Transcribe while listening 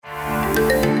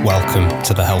Welcome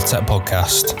to the Health Tech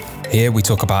Podcast. Here we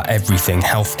talk about everything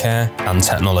healthcare and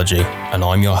technology, and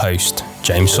I'm your host,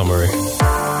 James Somaru.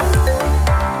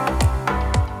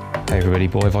 Hey everybody,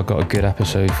 boy, have I got a good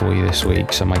episode for you this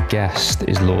week. So my guest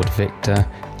is Lord Victor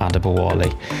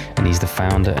Adebowale, and he's the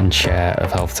founder and chair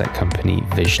of health tech company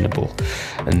Visionable.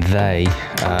 And they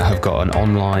have got an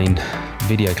online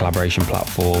video collaboration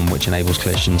platform which enables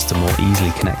clinicians to more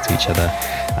easily connect to each other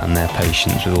and their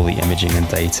patients with all the imaging and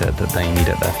data that they need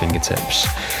at their fingertips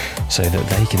so that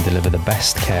they can deliver the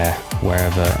best care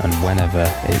wherever and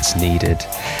whenever it's needed.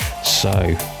 So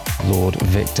Lord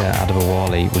Victor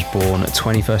Adebowale was born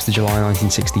 21st of July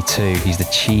 1962. He's the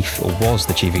chief, or was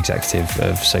the chief executive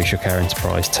of social care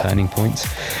enterprise Turning Point.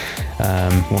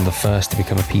 One of the first to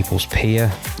become a People's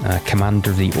Peer, commander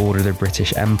of the Order of the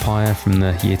British Empire from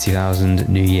the year 2000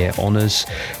 New Year Honours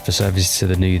for services to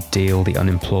the New Deal, the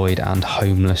unemployed and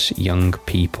homeless young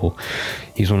people.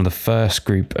 He was one of the first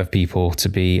group of people to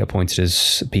be appointed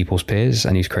as People's Peers,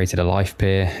 and he was created a Life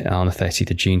Peer on the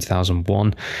 30th of June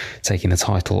 2001, taking the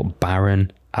title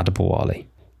Baron Adebowale.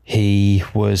 He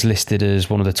was listed as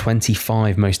one of the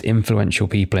 25 most influential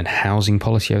people in housing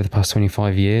policy over the past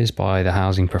 25 years by the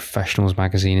Housing Professionals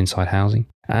magazine Inside Housing.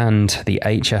 And the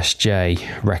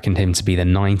HSJ reckoned him to be the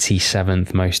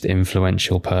 97th most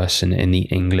influential person in the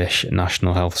English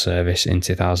National Health Service in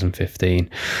 2015.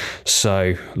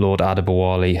 So Lord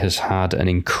Adebowale has had an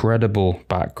incredible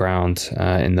background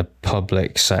in the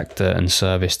public sector and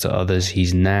service to others.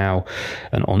 He's now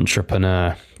an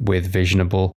entrepreneur with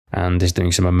Visionable and is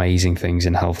doing some amazing things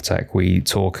in health tech. We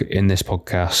talk in this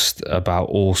podcast about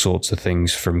all sorts of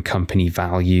things, from company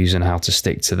values and how to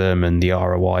stick to them and the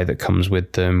ROI that comes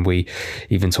with them. We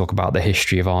even talk about the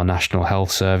history of our national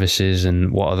health services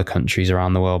and what other countries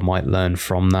around the world might learn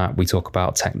from that. We talk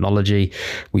about technology.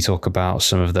 We talk about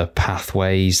some of the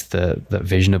pathways that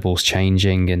Visionable's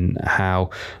changing and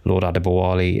how Lord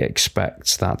Adebowale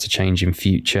expects that to change in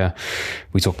future.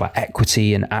 We talk about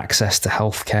equity and access to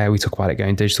healthcare. We talk about it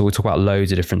going digital. We talk about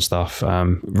loads of different stuff.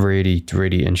 Really,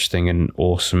 really interesting and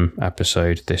awesome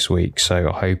episode this week. So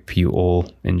I hope you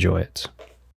all enjoy it.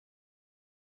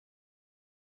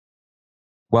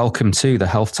 Welcome to the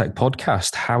Health Tech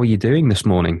Podcast. How are you doing this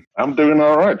morning? I'm doing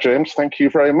all right, James. Thank you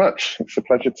very much. It's a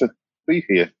pleasure to be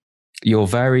here. You're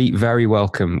very, very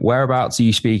welcome. Whereabouts are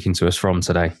you speaking to us from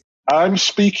today? I'm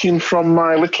speaking from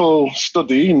my little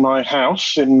study in my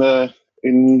house in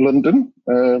London.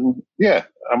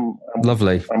 I'm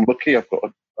lovely. I'm lucky. I've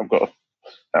got a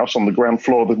house on the ground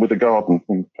floor with a garden.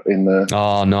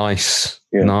 Oh, nice,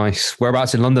 yeah. Nice.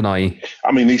 Whereabouts in London are you?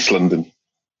 I'm in East London.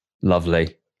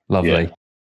 Lovely. Yeah.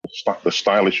 The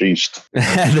stylish East.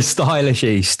 The stylish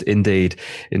East, indeed.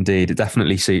 It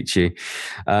definitely suits you.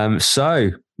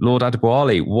 So, Lord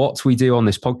Adebowale, what we do on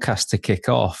this podcast to kick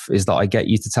off is that I get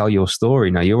you to tell your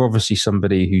story. Now, you're obviously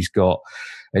somebody who's got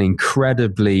an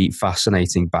incredibly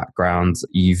fascinating background.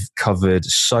 You've covered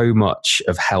so much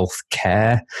of health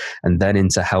care and then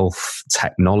into health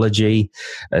technology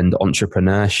and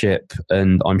entrepreneurship.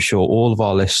 And I'm sure all of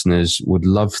our listeners would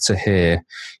love to hear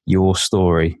your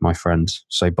story, my friend.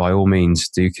 So by all means,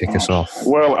 do kick us off.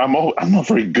 Well, I'm not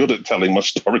very good at telling my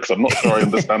story because I'm not sure I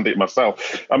understand it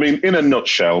myself. I mean, in a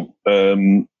nutshell,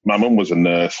 my mum was a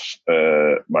nurse.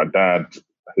 My dad,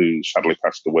 who sadly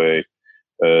passed away,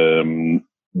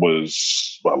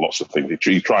 was, well, lots of things.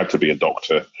 He tried to be a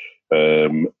doctor.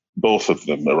 Both of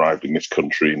them arrived in this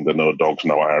country in the no dogs,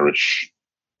 no Irish,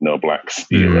 no blacks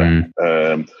era.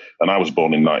 And I was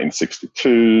born in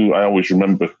 1962. I always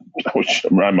remind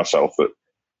myself that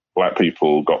black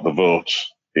people got the vote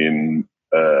in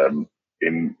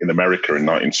America in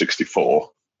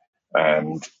 1964.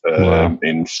 And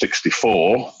in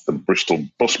 64, the Bristol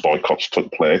bus boycotts took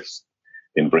place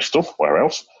in Bristol. Where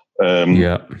else?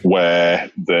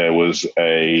 Where there was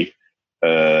the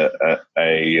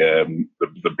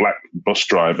black bus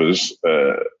drivers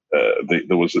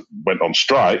went on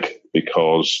strike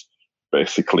because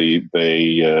basically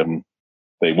they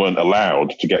weren't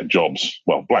allowed to get jobs.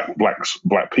 Well,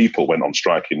 black people went on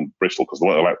strike in Bristol because they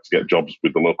weren't allowed to get jobs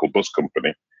with the local bus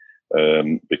company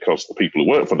because the people who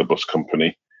worked for the bus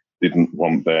company didn't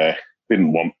want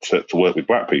to work with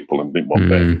black people and didn't want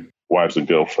their wives and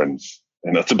girlfriends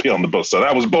to be on the bus. So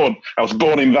I was born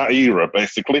in that era,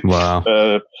 basically. Wow.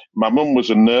 My mum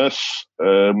was a nurse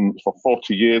for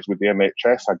 40 years with the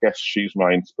NHS. I guess she's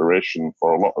my inspiration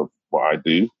for a lot of what I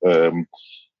do.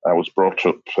 I was brought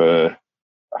up, I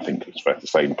think it's fair to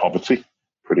say, in poverty,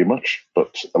 pretty much.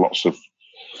 But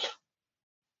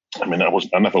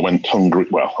I never went hungry.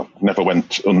 Well, I never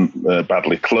went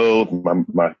badly clothed.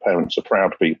 My parents are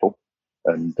proud people,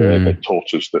 and they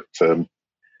taught us that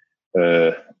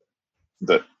that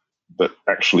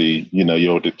actually, you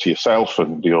owe it to yourself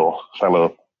and your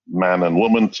fellow man and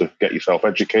woman to get yourself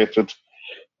educated,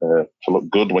 to look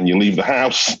good when you leave the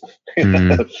house.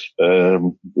 The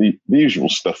usual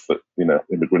stuff that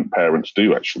immigrant parents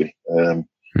do. Actually,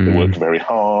 they work very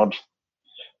hard.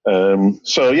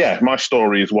 So yeah, my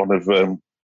story is one of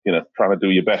trying to do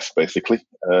your best. Basically,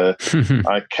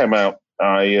 I came out.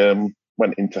 I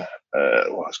went into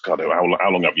how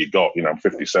long have you got? I'm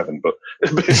 57, but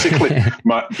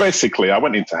basically, I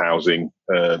went into housing.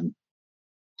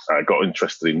 I got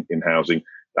interested in housing.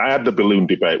 I had the balloon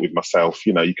debate with myself.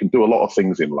 You can do a lot of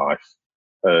things in life,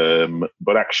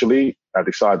 but actually, I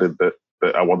decided that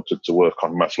I wanted to work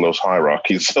on Maslow's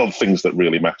hierarchies of things that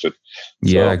really mattered.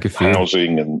 Yeah, so good for you.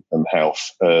 Housing and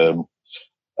health.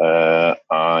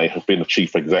 I have been a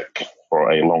chief exec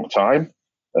for a long time,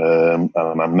 and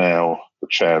I'm now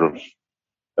the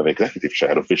executive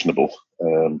chair of Visionable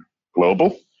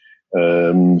Global,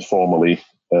 formerly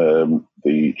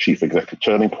the chief executive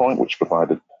Turning Point, which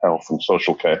provided health and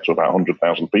social care to about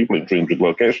 100,000 people in 300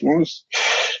 locations.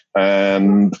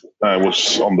 And I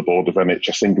was on the board of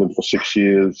NHS England for 6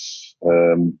 years.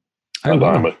 And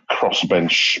I'm a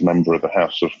crossbench member of the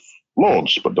House of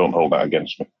Lords, but don't hold that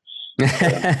against me.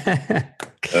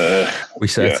 We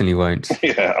certainly won't.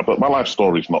 Yeah, but my life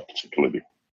story is not particularly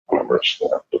glamorous.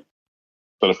 But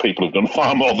there are people who've done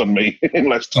far more than me in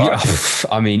less time. Yeah,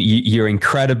 I mean, you're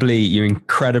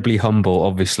incredibly humble,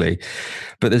 obviously,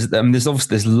 but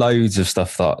there's loads of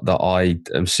stuff that I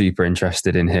am super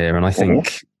interested in here, and I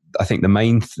think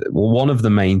one of the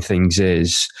main things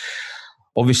is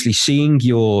obviously seeing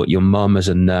your mum as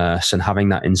a nurse and having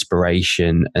that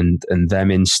inspiration and them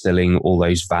instilling all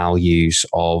those values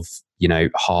of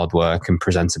hard work and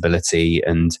presentability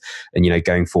and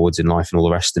going forwards in life and all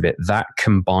the rest of it, that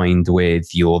combined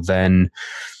with your then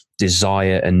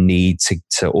desire and need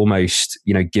to almost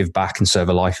give back and serve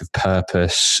a life of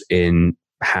purpose in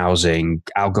housing,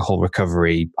 alcohol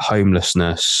recovery,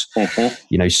 homelessness,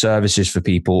 services for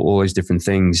people, all those different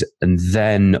things. And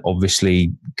then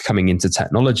obviously coming into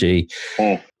technology,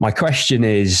 my question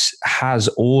is, has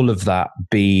all of that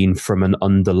been from an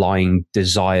underlying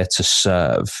desire to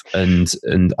serve? And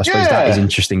I suppose that is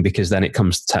interesting because then it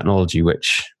comes to technology,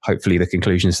 which hopefully the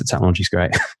conclusion is that technology is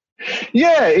great.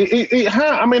 Yeah,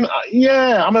 I mean,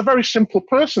 I'm a very simple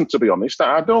person, to be honest.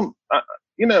 I don't,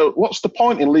 what's the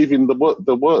point in leaving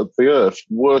the earth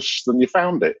worse than you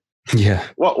found it? Yeah.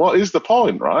 What is the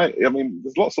point, right? I mean,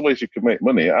 there's lots of ways you can make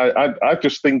money. I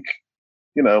just think,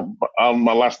 on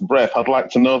my last breath, I'd like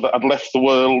to know that I'd left the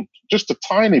world just a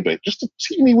tiny bit, just a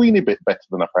teeny weeny bit better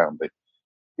than I found it.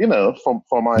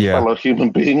 For my fellow human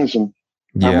beings and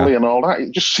family and all that.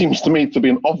 It just seems to me to be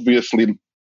an obvious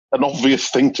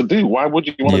thing to do. Why would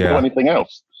you want to do anything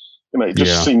else? It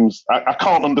just seems, I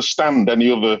can't understand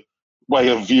any other way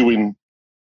of viewing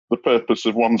the purpose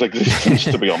of one's existence,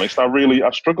 to be honest.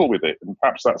 I struggle with it. And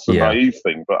perhaps that's a naive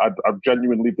thing, but I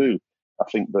genuinely do. I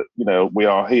think that, we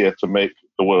are here to make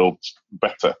the world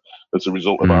better as a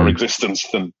result of our existence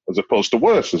than as opposed to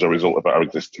worse as a result of our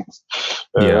existence.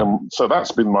 So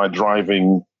that's been my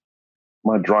driving,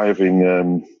 when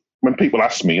people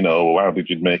ask me, how did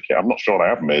you make it? I'm not sure I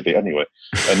have made it anyway.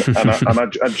 And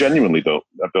I genuinely don't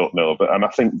know. And I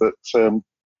think that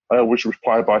I always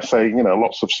reply by saying,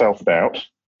 lots of self-doubt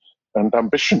and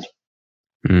ambition.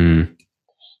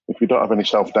 If you don't have any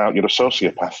self-doubt, you're a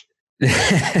sociopath.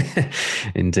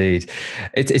 Indeed.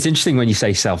 It's interesting when you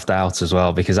say self-doubt as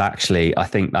well, because actually I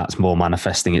think that's more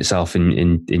manifesting itself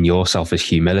in yourself as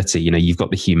humility. You've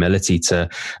got the humility to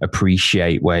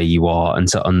appreciate where you are and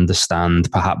to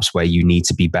understand perhaps where you need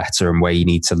to be better and where you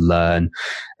need to learn.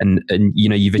 And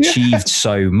you've achieved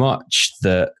so much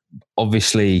that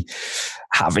obviously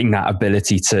having that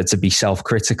ability to be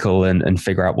self-critical and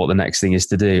figure out what the next thing is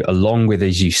to do, along with,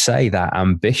 as you say, that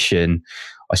ambition,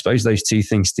 I suppose those two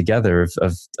things together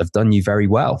have done you very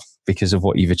well because of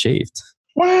what you've achieved.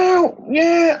 Well,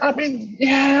 yeah, I mean,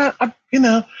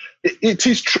 it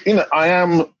is true. I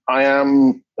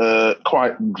am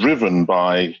quite driven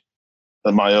by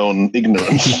my own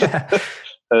ignorance.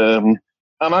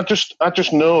 And I just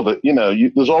know that,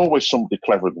 there's always somebody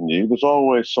cleverer than you. There's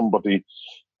always somebody,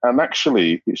 and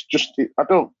actually it's just, I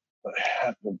don't,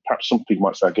 perhaps some people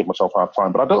might say I give myself a hard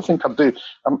time, but I don't think I do.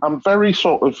 I'm very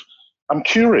I'm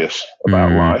curious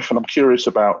about life, and I'm curious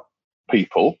about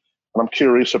people, and I'm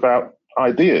curious about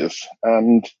ideas.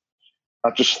 And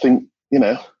I just think,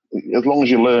 as long as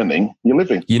you're learning, you're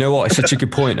living. You know what? It's such a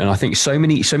good point. And I think so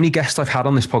many guests I've had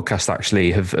on this podcast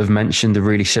actually have mentioned a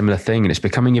really similar thing. And it's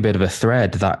becoming a bit of a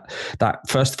thread that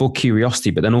first of all, curiosity,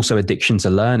 but then also addiction to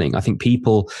learning. I think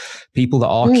people that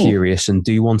are curious and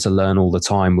do want to learn all the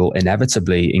time will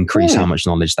inevitably increase how much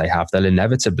knowledge they have. They'll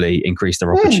inevitably increase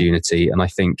their opportunity. And I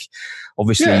think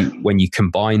obviously when you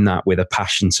combine that with a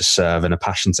passion to serve and a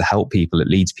passion to help people, it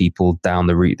leads people down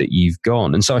the route that you've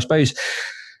gone. And so I suppose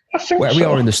where we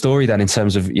are in the story then in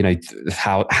terms of,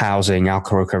 how housing,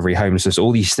 alcohol recovery, homelessness,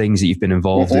 all these things that you've been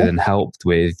involved in and helped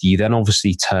with, you then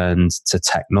obviously turned to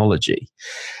technology.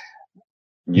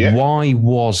 Yeah. Why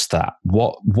was that?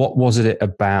 What was it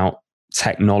about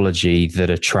technology that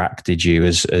attracted you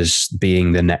as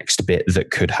being the next bit that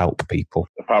could help people?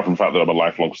 Apart from the fact that I'm a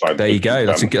lifelong scientist. There you go.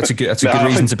 That's a good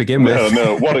reason to begin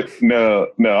with. No.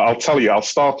 I'll tell you. I'll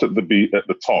start at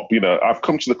the top. I've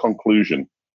come to the conclusion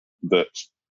that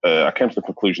I came to the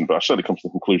conclusion, but I certainly come to the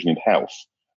conclusion in health,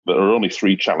 that there are only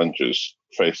three challenges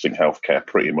facing healthcare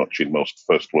pretty much in most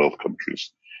first world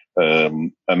countries,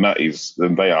 and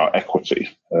they are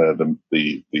equity.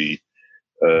 If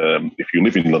you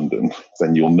live in London,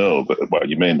 then you'll know that. Well,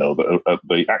 you may know that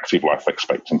the active life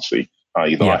expectancy,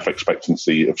 i.e., the life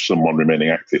expectancy of someone remaining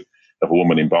active, of a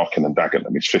woman in Barking and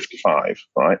Dagenham is 55.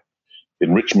 Right?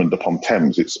 In Richmond upon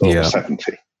Thames, it's over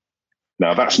 70.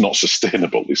 Now, that's not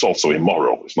sustainable. It's also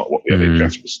immoral. It's not what the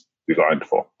NHS was designed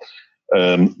for.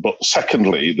 But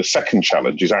secondly, the second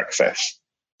challenge is access.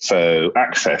 So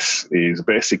access is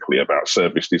basically about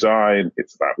service design.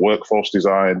 It's about workforce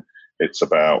design. It's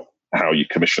about how you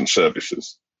commission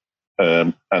services.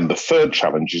 And the third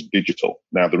challenge is digital.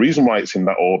 Now, the reason why it's in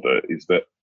that order is that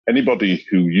anybody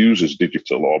who uses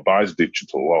digital or buys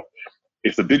digital, or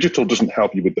if the digital doesn't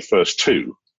help you with the first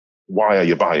two, why are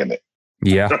you buying it?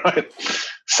 Yeah. Right?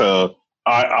 So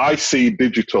I see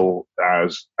digital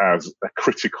as a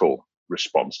critical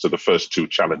response to the first two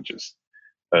challenges.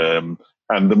 And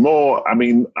the more,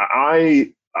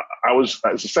 I was,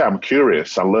 as I say, I'm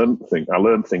curious. I learned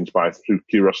things through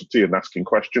curiosity and asking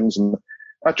questions. And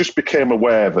I just became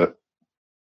aware that,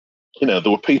 there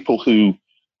were people who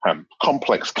had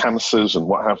complex cancers and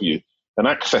what have you, and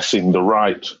accessing the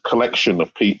right collection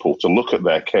of people to look at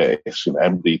their case,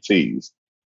 MDTs,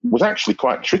 was actually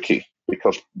quite tricky,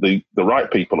 because the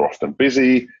right people are often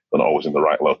busy, they're not always in the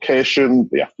right location,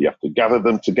 you have to gather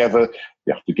them together,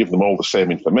 you have to give them all the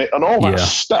same information, and all that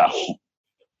stuff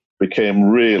became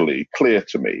really clear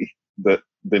to me that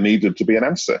there needed to be an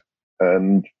answer.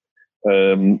 And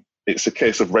it's a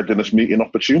case of readiness meeting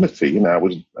opportunity. I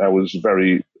was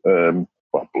very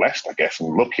blessed, I guess,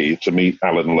 and lucky to meet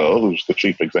Alan Lowe, who's the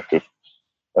chief executive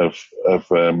of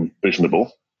Visionable.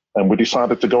 And we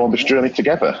decided to go on this journey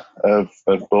together of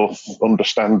both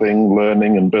understanding,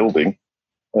 learning, and building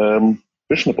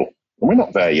Visionable. And we're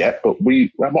not there yet, but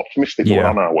I'm optimistic we're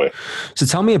on our way. So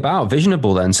tell me about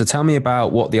Visionable then. So tell me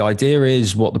about what the idea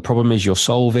is, what the problem is you're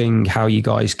solving, how you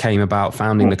guys came about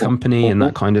founding the company, and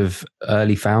that kind of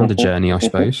early founder journey, I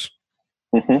suppose.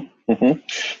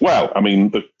 Well,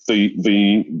 the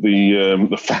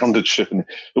founder journey.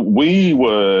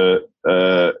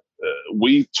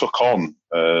 We took on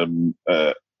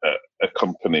a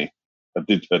company,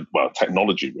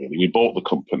 technology really. We bought the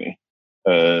company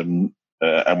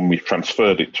and we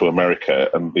transferred it to America,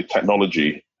 and the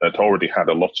technology had already had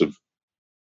a lot of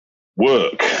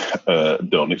work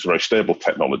done. It's a very stable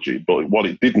technology, but what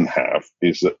it didn't have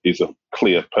is a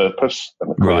clear purpose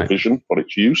and a clear vision for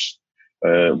its use.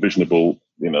 Visionable,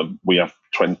 we have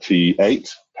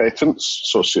 28 patents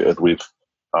associated with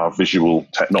our visual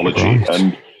technology,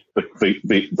 and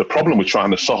the problem we're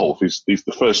trying to solve is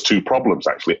the first two problems,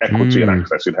 actually, equity and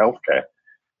access in healthcare.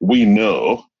 We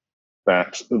know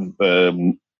that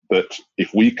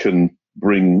if we can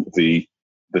bring the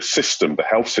system, the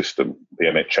health system, the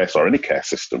NHS or any care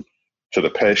system, to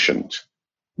the patient,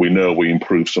 we know we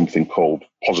improve something called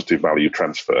positive value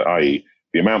transfer, i.e.,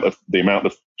 the amount of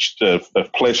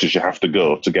places you have to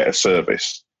go to get a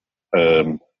service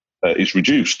is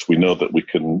reduced. We know that we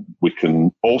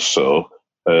can also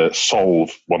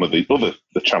solve one of the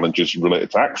challenges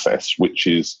related to access, which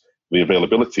is the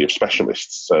availability of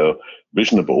specialists. So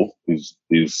Visionable is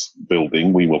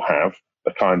building. We will have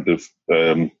a kind of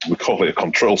we call it a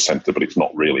control center, but it's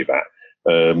not really that.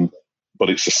 But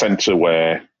it's a center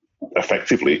where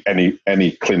effectively any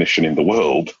clinician in the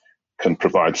world can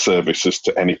provide services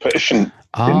to any patient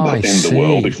in the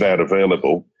world if they're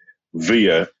available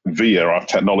via our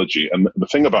technology. And the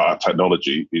thing about our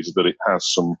technology is that it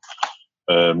has some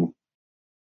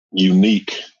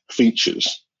unique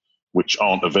features which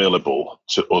aren't available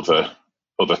to other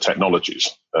technologies.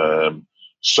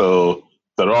 So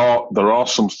there are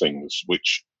some things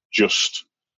which just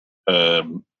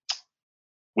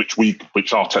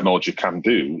which our technology can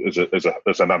do as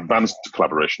an advanced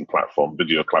collaboration platform,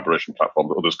 video collaboration platform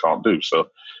that others can't do. So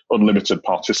unlimited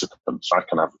participants. I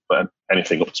can have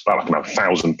anything up to about, I can have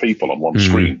 1,000 people on one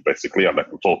screen, basically, and I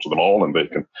can talk to them all, and they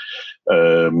can.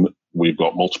 We've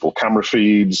got multiple camera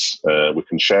feeds. We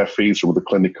can share feeds from the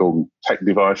clinical tech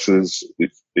devices.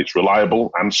 It's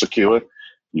reliable and secure.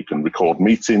 You can record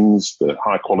meetings, the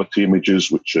high quality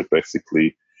images, which are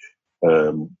basically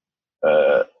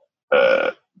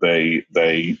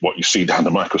what you see down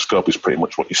the microscope is pretty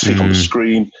much what you see on the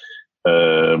screen.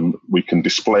 We can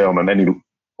display on any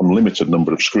unlimited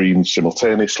number of screens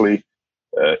simultaneously,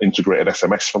 integrated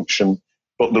SMS function.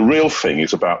 But the real thing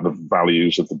is about the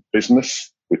values of the business,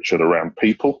 which are around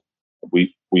people.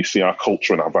 We see our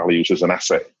culture and our values as an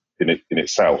asset in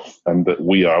itself, and that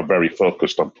we are very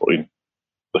focused on putting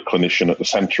the clinician at the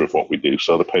centre of what we do,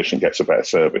 so the patient gets a better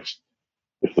service.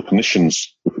 If we can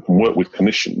work with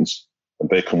clinicians and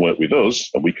they can work with us,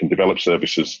 and we can develop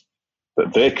services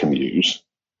that they can use,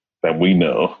 then we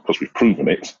know, because we've proven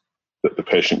it, that the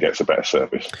patient gets a better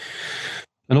service.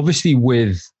 And obviously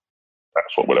that's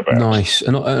what we're about. Nice.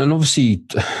 And obviously,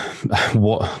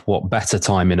 what better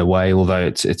time in a way, although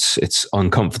it's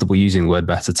uncomfortable using the word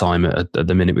better time at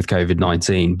the minute with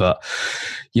COVID-19, but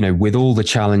with all the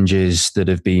challenges that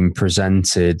have been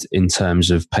presented in terms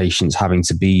of patients having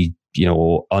to be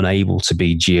or unable to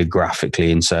be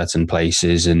geographically in certain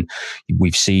places. And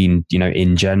we've seen,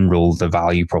 in general, the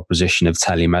value proposition of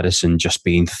telemedicine just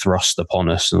being thrust upon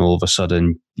us. And all of a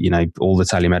sudden, all the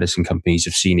telemedicine companies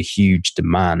have seen a huge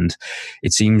demand.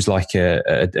 It seems like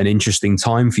an interesting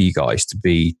time for you guys to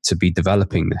be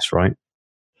developing this, right?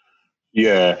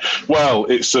 Yeah. Well,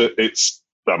 it's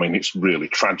really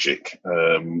tragic.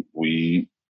 I've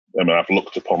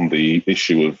looked upon the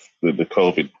issue of the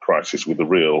COVID crisis with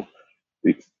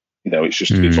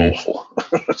it's awful.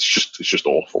 it's just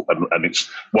awful. And it's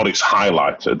what it's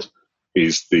highlighted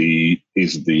is the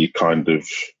kind of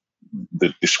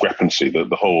the discrepancy, that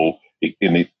the whole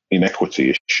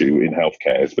inequity issue in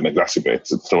healthcare has been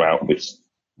exacerbated throughout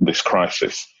this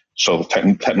crisis. So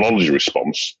the technology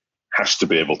response has to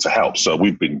be able to help. So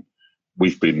we've been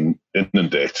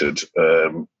inundated.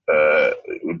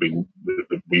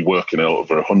 We work in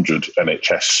over 100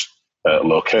 NHS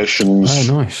locations.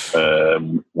 Oh, nice.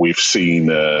 We've seen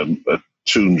a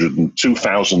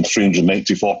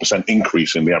 2,384%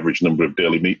 increase in the average number of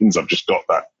daily meetings. I've just got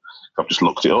that. I've just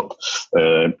looked it up.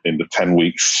 In the 10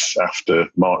 weeks after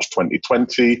March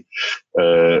 2020,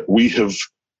 we have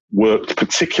worked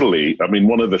particularly.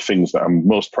 One of the things that I'm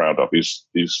most proud of is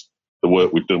the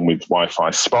work we've done with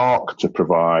Wi-Fi Spark to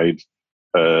provide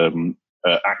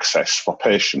access for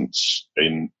patients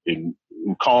who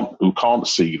can't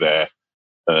see their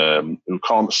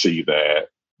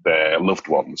loved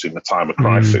ones in the time of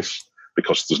crisis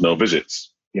because there's no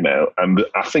visits. And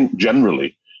I think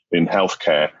generally in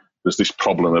healthcare there's this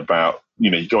problem about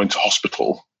you go into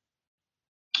hospital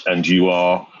and you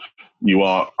are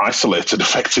isolated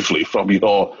effectively from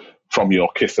your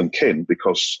kith and kin,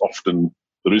 because often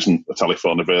there isn't a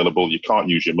telephone available, you can't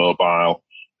use your mobile,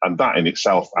 and that in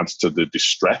itself adds to the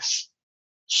distress.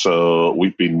 So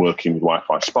we've been working with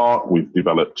Wi-Fi Spark. We've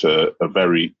developed a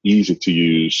very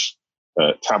easy-to-use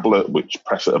tablet, which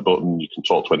press a button, you can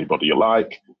talk to anybody you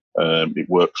like. It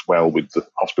works well with the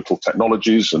hospital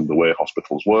technologies and the way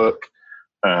hospitals work.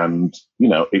 And,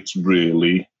 it's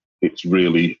really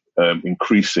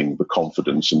increasing the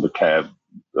confidence in the care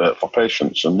for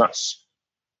patients. And I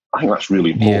think that's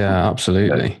really important. Yeah,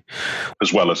 absolutely.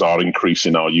 As well as our increase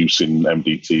in our use in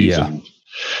MDTs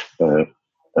and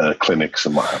clinics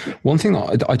and what have you. One thing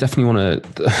that I definitely want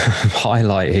to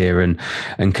highlight here, and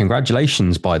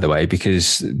congratulations, by the way,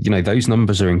 because those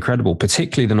numbers are incredible.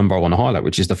 Particularly the number I want to highlight,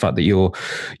 which is the fact that you're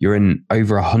in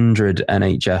over 100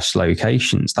 NHS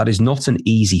locations. That is not an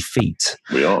easy feat.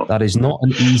 We are. That is not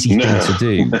an easy thing to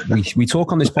do. We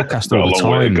talk on this podcast all the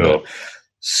time that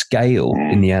scale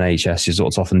in the NHS is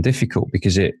what's often difficult,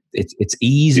 because it's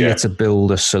easier to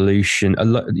build a solution, a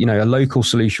local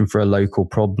solution for a local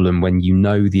problem when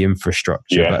the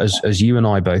infrastructure. But as you and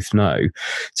I both know,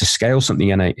 to scale something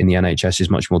in the NHS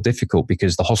is much more difficult,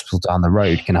 because the hospital down the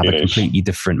road can have a completely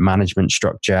different management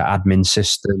structure, admin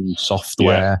system,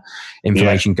 software,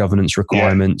 information governance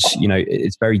requirements.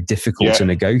 It's very difficult to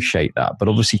negotiate that. But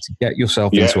obviously, to get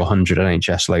yourself into 100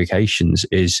 NHS locations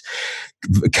is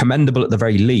commendable at the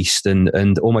very least,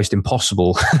 and almost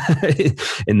impossible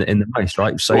in the most,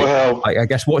 right? So I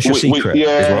guess what's your secret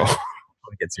as well?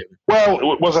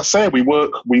 Well, as I say, we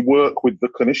work with the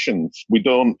clinicians. We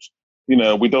don't,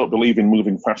 we don't believe in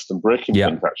moving fast and breaking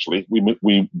things. Actually, we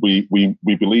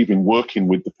believe in working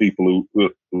with the people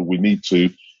who we need to,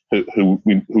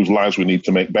 whose lives we need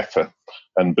to make better,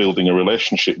 and building a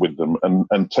relationship with them,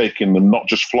 and taking them, not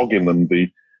just flogging them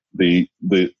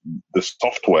the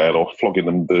software, or flogging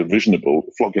them the Visionable,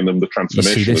 flogging them the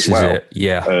transformation as well.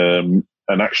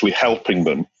 And actually helping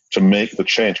them to make the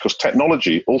change, because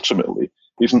technology ultimately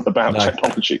isn't about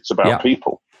technology; it's about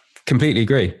people. Completely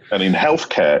agree. And in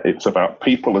healthcare, it's about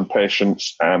people and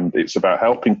patients, and it's about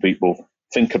helping people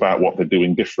think about what they're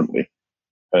doing differently,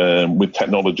 with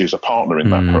technology as a partner in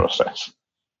that process,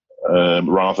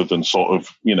 rather than sort of,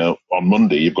 on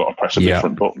Monday you've got to press a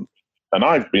different button. And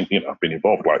I've been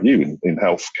involved like you in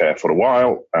healthcare for a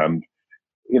while, and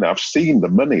I've seen the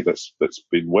money that's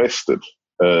been wasted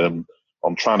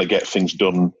on trying to get things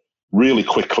done really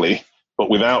quickly, but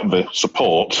without the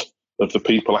support of the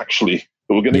people actually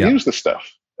who are going to use the stuff.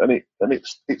 And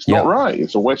it's not right.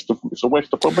 It's a waste of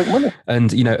public money.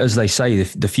 And as they say,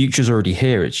 the future's already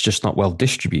here. It's just not well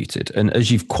distributed. And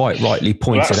as you've quite rightly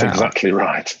pointed out, that's exactly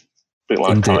right. A bit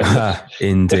like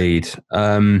indeed.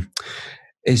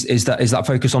 Is that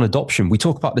focus on adoption? We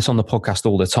talk about this on the podcast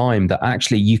all the time, that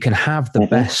actually you can have the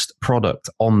best product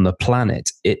on the planet.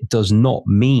 It does not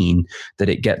mean that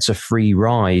it gets a free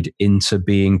ride into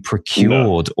being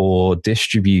procured or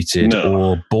distributed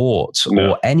or bought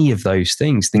or any of those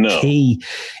things. The key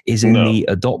is in the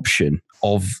adoption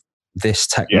of this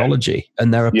technology.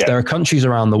 And there are countries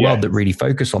around the world that really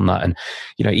focus on that. And,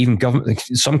 even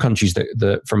some countries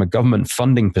that from a government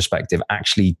funding perspective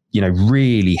actually,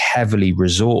 really heavily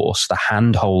resource the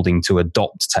hand holding to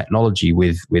adopt technology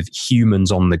with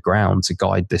humans on the ground to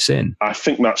guide this in. I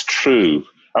think that's true.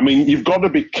 I mean, you've got to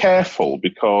be careful,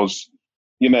 because,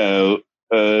 the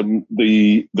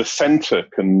centre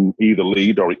can either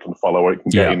lead or it can follow, or it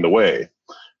can get in the way.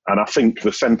 And I think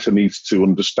the centre needs to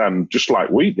understand, just like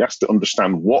it has to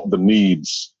understand what the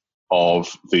needs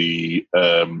of the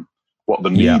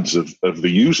needs of the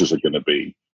users are going to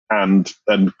be, and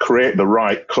create the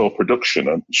right co-production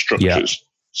and structures,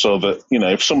 so that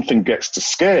if something gets to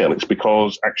scale, it's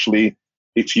because actually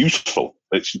it's useful.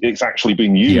 It's actually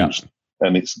being used,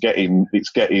 and it's getting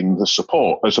the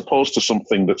support, as opposed to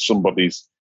something that somebody's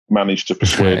managed to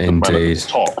persuade the man at the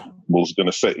top was going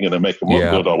to say, make them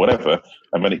look good or whatever,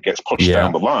 and then it gets pushed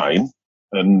down the line,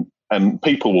 and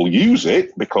people will use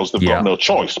it because they've got no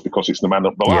choice, because it's the man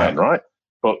up the line, right?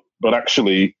 But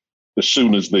actually, as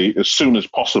soon as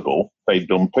possible, they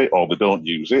dump it, or they don't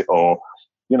use it, or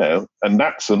and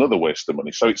that's another waste of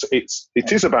money. So it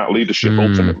is about leadership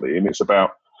ultimately, and it's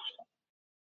about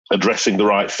addressing the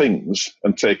right things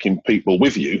and taking people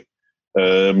with you,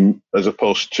 as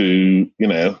opposed to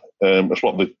that's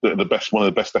what one of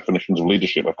the best definitions of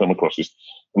leadership I've come across is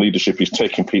leadership is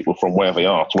taking people from where they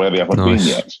are to where they haven't been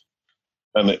yet,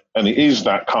 and it is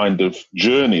that kind of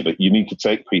journey that you need to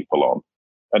take people on,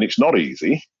 and it's not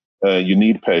easy. You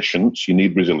need patience, you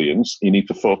need resilience, you need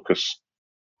to focus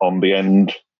on the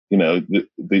end. You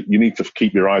need to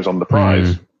keep your eyes on the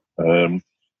prize,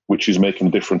 which is making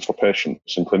a difference for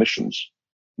patients and clinicians,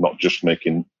 not just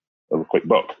making a quick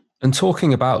buck. And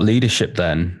talking about leadership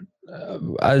then,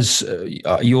 as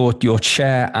your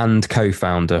chair and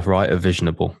co-founder, right, of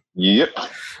Visionable. Yep.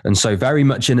 And so very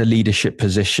much in a leadership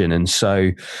position. And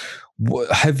so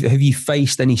have you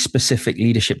faced any specific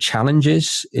leadership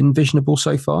challenges in Visionable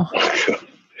so far?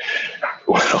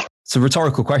 Well, it's a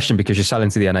rhetorical question because you're selling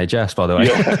to the NHS, by the way.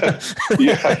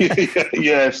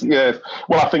 Yes.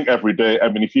 Well, I think every day,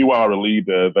 if you are a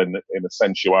leader, then in a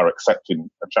sense you are accepting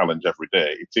a challenge every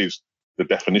day. It is the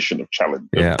definition of challenge.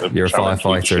 You're a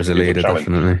firefighter as a leader,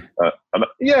 definitely. And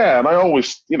I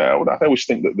always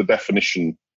think that the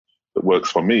definition that works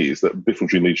for me is that the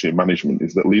difference between leadership and management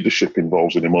is that leadership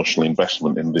involves an emotional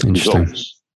investment in the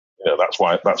results.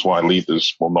 That's why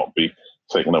leaders will not be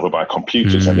taken over by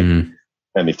computers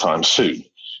anytime soon.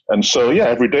 And so,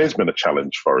 every day has been a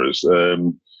challenge for us.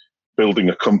 Building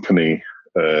a company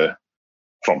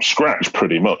from scratch,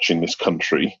 pretty much, in this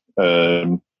country.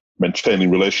 Maintaining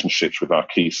relationships with our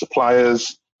key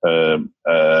suppliers, but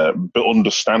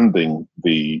understanding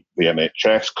the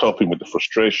NHS, coping with the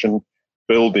frustration,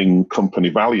 building company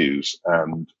values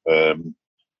and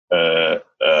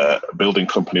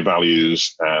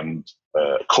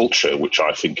culture, which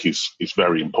I think is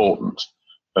very important.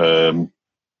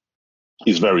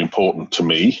 Is very important to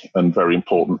me and very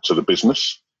important to the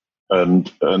business.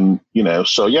 And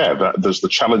there's the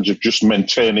challenge of just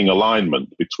maintaining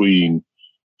alignment between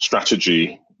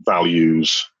strategy,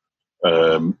 values,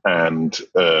 and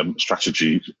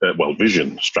strategy,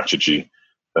 vision, strategy,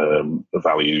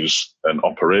 values and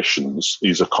operations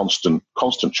is a constant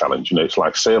challenge. It's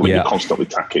like sailing. You're constantly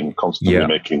tacking, constantly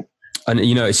making. And,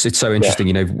 it's so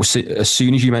interesting, as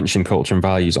soon as you mentioned culture and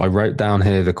values, I wrote down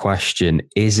here the question,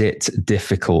 is it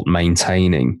difficult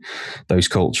maintaining those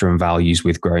culture and values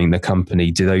with growing the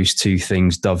company? Do those two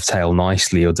things dovetail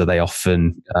nicely, or do they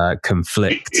often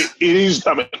conflict? It is.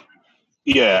 I mean,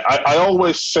 I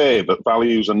always say that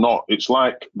values are not, it's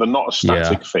like they're not a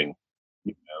static thing.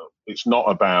 It's not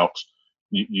about,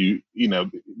 they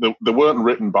weren't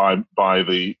written by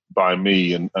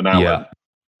me and Alan.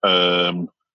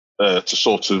 To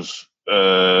sort of,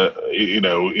 in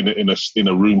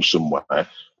a room somewhere.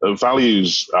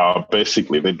 Values are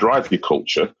basically, they drive your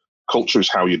culture. Culture is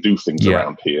how you do things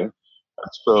around here.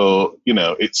 And so,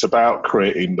 it's about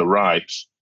creating the right,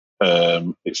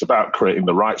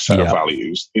 set of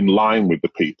values in line with the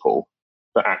people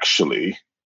that actually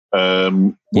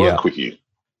work with you.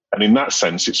 And in that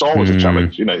sense, it's always a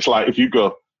challenge. It's like if you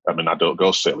go, I don't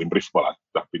go sailing, but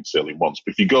I've been sailing once,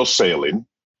 but if you go sailing,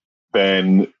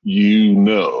 then you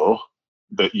know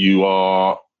that you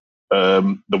are,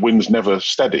 the wind's never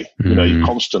steady. You're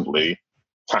constantly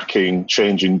tacking,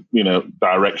 changing,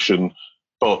 direction,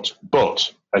 but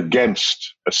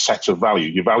against a set of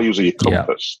values. Your values are your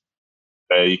compass.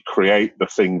 They create the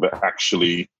thing that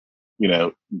actually,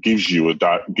 gives you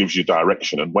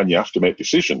direction. And when you have to make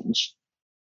decisions,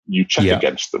 you check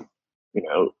against them,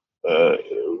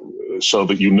 so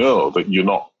that that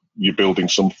you're building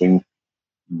something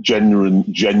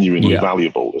genuinely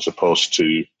valuable, as opposed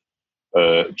to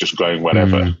just going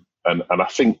wherever. And I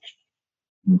think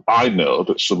I know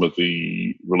that some of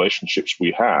the relationships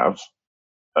we have,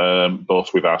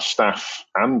 both with our staff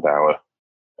and our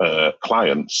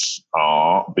clients,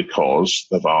 are because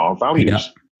of our values.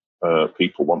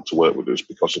 People want to work with us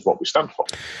because of what we stand for.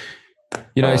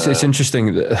 It's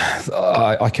interesting.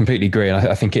 I completely agree. And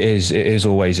I think it is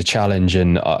always a challenge.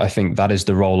 And I think that is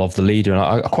the role of the leader. And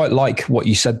I quite like what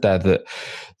you said there, that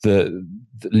the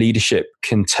leadership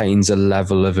contains a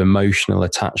level of emotional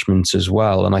attachment as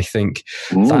well. And I think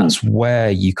that's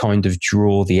where you kind of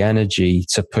draw the energy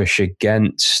to push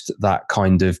against that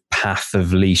kind of path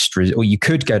of least, or you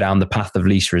could go down the path of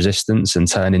least resistance and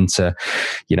turn into,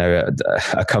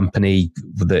 a company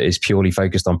that is purely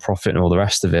focused on profit and all the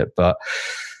rest of it. But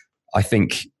I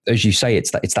think, as you say,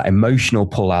 it's that emotional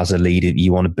pull as a leader that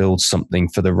you want to build something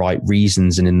for the right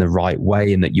reasons and in the right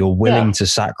way, and that you're willing to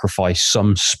sacrifice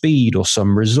some speed or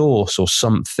some resource or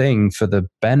something for the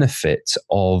benefit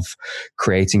of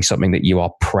creating something that you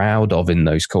are proud of in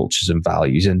those cultures and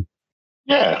values. And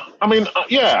I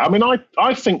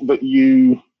think that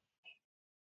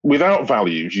without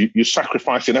values, you're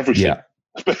sacrificing everything. Yeah.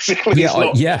 Basically, because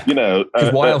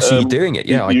why else are you doing it?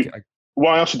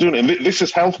 Why else are you doing it? This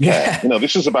is healthcare.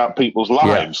 This is about people's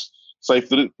lives. So if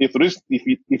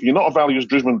you're not a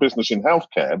values-driven business in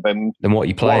healthcare, then what are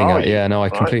you playing at? Yeah, no, I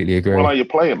completely agree. What are you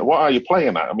playing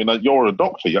at? I mean, you're a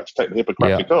doctor. You have to take the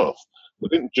Hippocratic Oath. We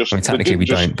didn't just. Technically, we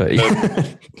don't, but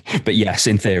but yes,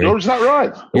 in theory. Oh, is that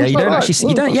right? You don't actually.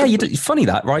 You don't. Yeah, funny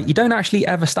that, right? You don't actually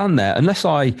ever stand there, unless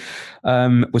I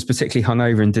was particularly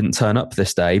hungover and didn't turn up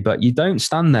this day. But you don't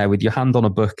stand there with your hand on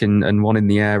a book and one in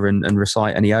the air and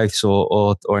recite any oaths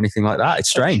or anything like that.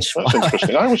 It's strange. That's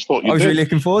interesting. I always thought you did. I was really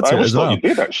looking forward to it as well. I always thought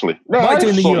you did, actually. No, I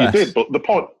always thought you did.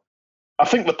 But I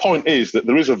think the point is that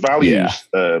there is a values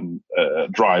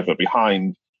driver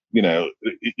behind.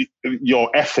 Your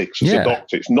ethics as a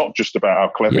doctor. It's not just about how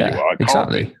clever you are.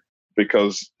 Exactly.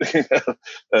 Because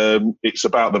it's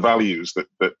about the values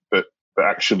that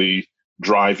actually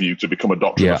drive you to become a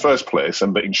doctor in the first place,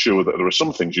 and that ensure that there are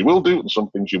some things you will do and some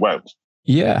things you won't.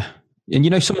 Yeah.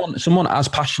 And someone as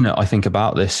passionate, I think,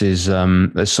 about this is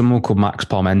there's someone called Max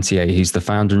Parmentier. He's the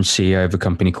founder and CEO of a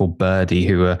company called Birdie,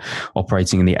 who are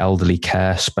operating in the elderly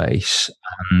care space.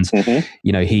 And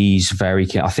he's very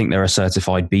keen. I think they're a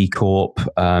certified B Corp,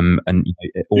 and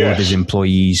all of his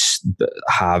employees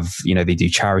have, they do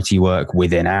charity work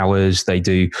within hours. They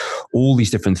do all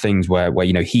these different things where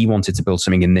he wanted to build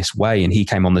something in this way, and he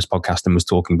came on this podcast and was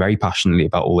talking very passionately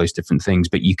about all those different things.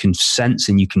 But you can sense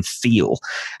and you can feel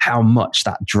how much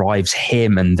that drives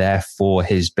him and therefore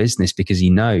his business, because he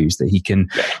knows that he can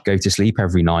go to sleep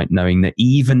every night knowing that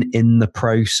even in the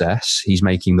process, he's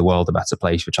making the world a better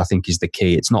place, which I think is the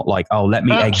key. It's not like, let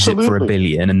me exit for $1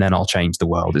 billion and then I'll change the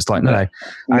world. It's like, no,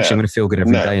 actually I'm going to feel good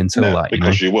every day until that.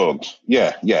 Because you won't.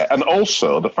 Yeah. And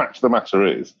also the fact of the matter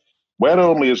is, we're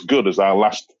only as good as our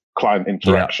last client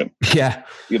interaction. Yeah.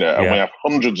 And we have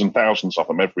hundreds and thousands of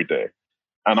them every day.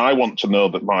 And I want to know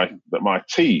that my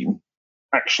team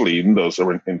actually in those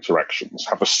interactions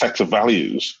have a set of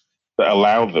values that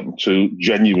allow them to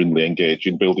genuinely engage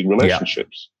in building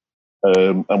relationships.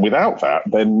 And without that,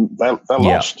 then they're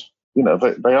lost.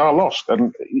 They are lost.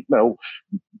 And,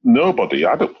 nobody,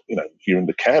 if you're in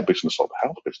the care business or the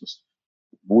health business,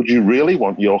 would you really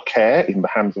want your care in the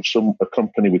hands of a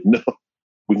company with no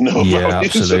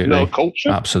values absolutely. and no culture?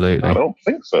 Absolutely. I don't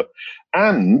think so.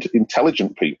 And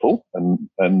intelligent people and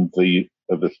the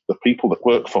people that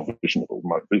work for Visionable,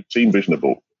 my team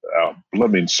Visionable, are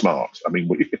blooming smart. I mean,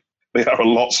 they are a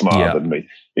lot smarter than me.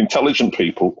 Intelligent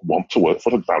people want to work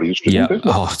for a values-driven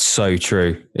business. Oh, it's so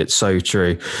true. It's so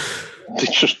true. They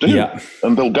just do. Yeah.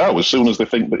 And they'll go as soon as they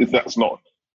think that if that's not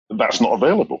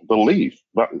available, they'll leave.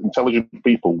 That intelligent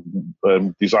people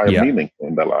desire meaning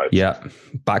in their lives. Yeah.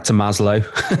 Back to Maslow.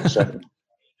 So,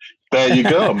 there you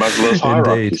go. Maslow's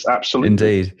hierarchies. Absolutely.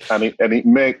 Indeed. And it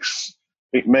makes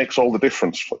all the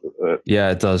difference.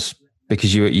 It does.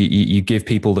 Because you give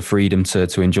people the freedom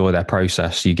to enjoy their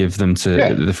process. You give them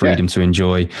the freedom to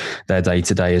enjoy their day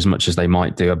to day as much as they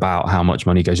might do about how much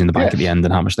money goes in the bank at the end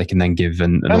and how much they can then give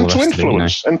and all the rest of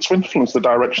it. And to influence the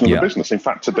direction of the business. In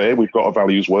fact, today we've got a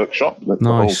values workshop. The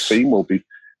whole team will be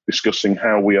discussing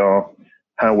how we are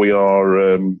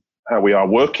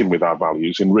working with our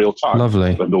values in real time.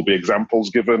 Lovely. And there'll be examples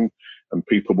given, and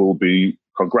people will be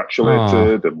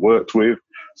congratulated and worked with.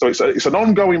 So it's an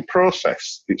ongoing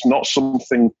process. It's not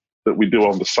something that we do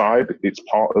on the side. It's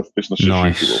part of business as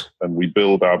usual. And we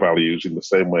build our values in the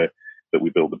same way that we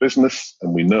build the business.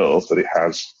 And we know that it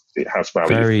has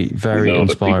value. Very, very inspiring.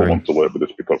 That people want to work with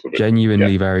us because of it.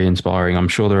 Genuinely very inspiring. I'm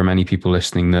sure there are many people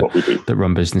listening that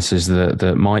run businesses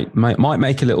that might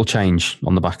make a little change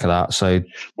on the back of that. So,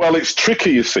 well, it's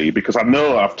tricky, you see, because I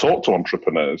know I've talked to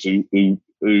entrepreneurs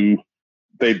who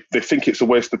they think it's a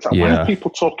waste of time. Why are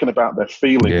people talking about their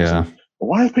feelings? And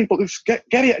why are people just get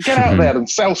out there and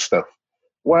sell stuff?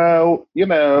 Well,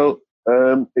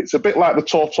 it's a bit like the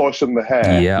tortoise and the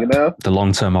hare. The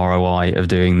long-term ROI of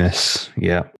doing this.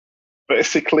 Yeah.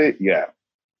 Basically,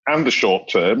 and the short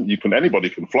term,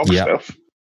 anybody can flog stuff,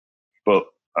 but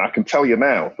I can tell you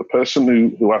now, the person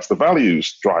who has the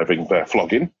values driving their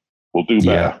flogging will do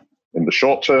better in the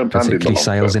short term, particularly and in the long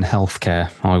sales term. In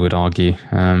healthcare, I would argue.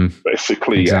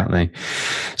 Basically, exactly.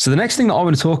 So the next thing that I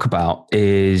want to talk about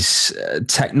is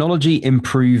technology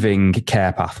improving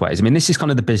care pathways. I mean, this is kind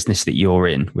of the business that you're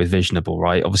in with Visionable,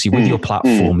 right? Obviously, with your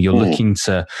platform, you're looking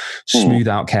to smooth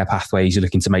out care pathways. You're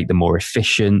looking to make them more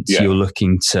efficient. You're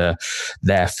looking to,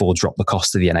 therefore, drop the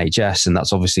cost of the NHS, and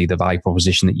that's obviously the value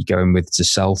proposition that you're going with to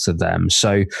sell to them.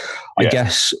 So, I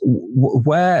guess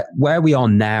where we are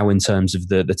now in terms of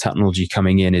the technology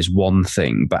coming in is one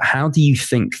thing, but how do you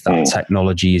think that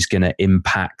technology is going to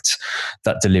impact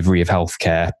that delivery of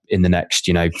healthcare in the next,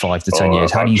 5 to 10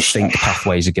 years? How do you think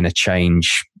pathways are going to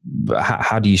change?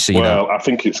 How do you see that? Well, I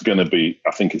think it's going to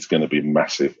be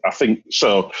massive. I think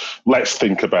so. Let's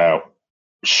think about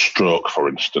stroke, for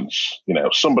instance.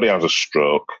 Somebody has a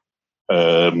stroke.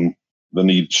 Somebody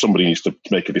needs to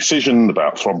make a decision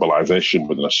about thrombolyzation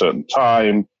within a certain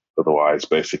time. Otherwise,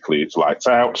 basically, it's lights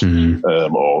out,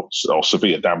 or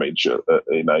severe damage.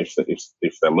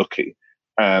 If they're lucky,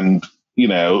 and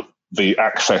the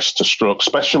access to stroke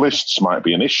specialists might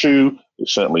be an issue.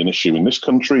 It's certainly an issue in this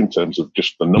country in terms of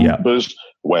just the numbers,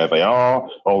 where they are,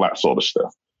 all that sort of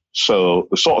stuff. So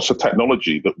the sorts of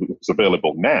technology that is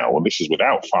available now, and this is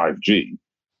without 5G,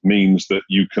 means that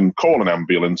you can call an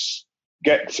ambulance,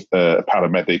 get a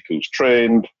paramedic who's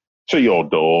trained to your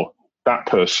door. That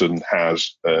person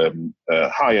has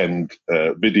high-end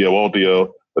video,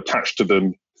 audio attached to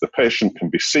them. The patient can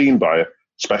be seen by a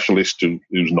specialist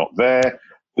who's not there.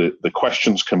 The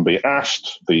questions can be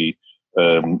asked. The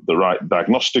right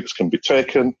diagnostics can be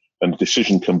taken, and a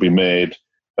decision can be made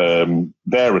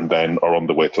there and then, or on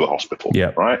the way to the hospital.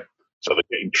 Yeah. Right. So they're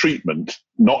getting treatment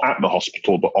not at the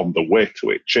hospital, but on the way to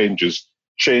it.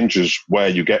 Changes where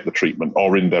you get the treatment,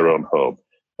 or in their own home.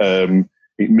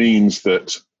 It means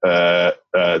that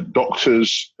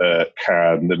doctors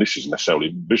can, and this isn't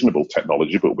necessarily Visionable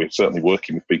technology, but we're certainly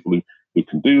working with people who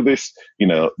can do this.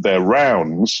 Their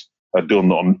rounds are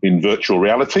done in virtual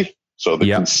reality, so they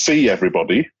can see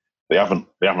everybody. They haven't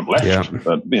left.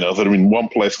 They're in one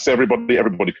place because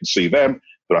everybody can see them.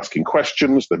 They're asking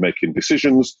questions. They're making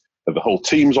decisions. And the whole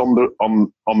team's on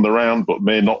the round, but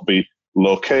may not be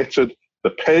located.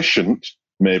 The patient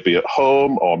may be at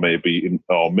home, or maybe in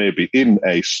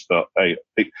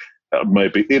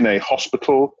a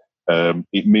hospital.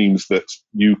 It means that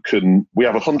we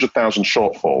have 100,000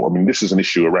 shortfall. I mean, this is an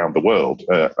issue around the world,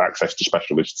 access to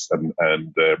specialists and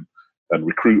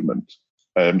recruitment.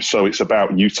 So it's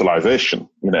about utilization,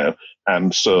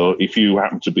 And so if you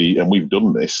happen to be, and we've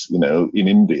done this, in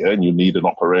India, and you need an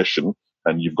operation,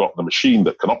 and you've got the machine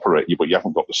that can operate you, but you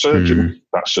haven't got the surgeon,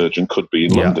 that surgeon could be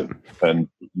in London. And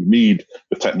you need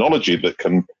the technology that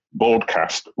can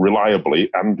broadcast reliably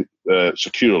and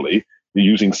securely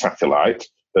using satellite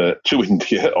to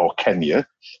India or Kenya,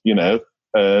 in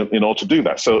order to do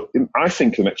that. So I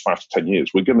think in the next 5 to 10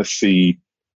 years, we're going to see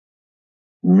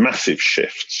massive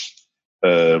shifts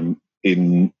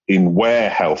in where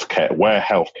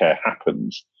healthcare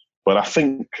happens. But I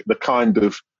think the kind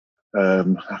of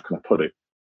how can I put it?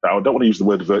 I don't want to use the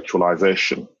word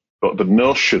virtualization, but the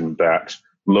notion that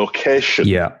location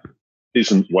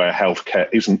isn't where healthcare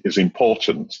isn't as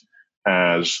important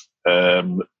as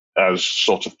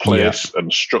sort of place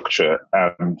and structure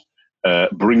and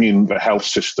bringing the health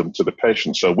system to the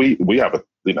patient. So we have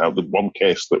the one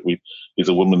case that is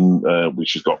a woman.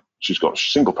 She's got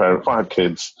single parent, 5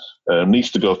 kids,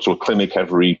 needs to go to a clinic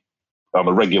on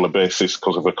a regular basis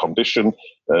because of her condition.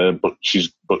 But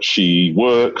she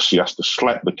works. She has to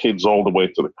schlep the kids all the way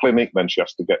to the clinic. Then she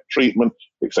has to get treatment.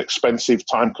 It's expensive,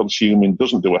 time consuming,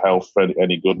 doesn't do her health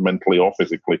any good mentally or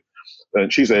physically.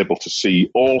 And she's able to see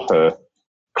all her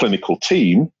clinical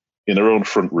team in her own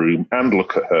front room and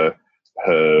look at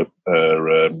her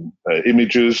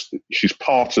images. She's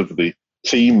part of the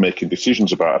team making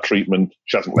decisions about her treatment.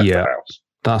 She hasn't left the house.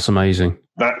 That's amazing.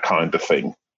 That kind of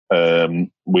thing,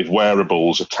 with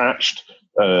wearables attached,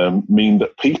 mean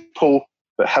that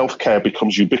healthcare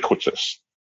becomes ubiquitous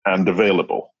and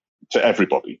available to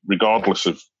everybody, regardless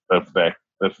of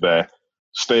their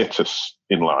status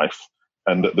in life,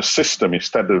 and that the system,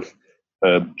 instead of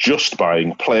just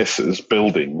buying places,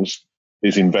 buildings,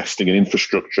 is investing in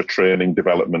infrastructure, training,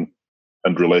 development,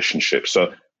 and relationships.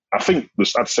 So I think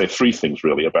I'd say 3 things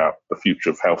really about the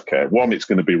future of healthcare. One, it's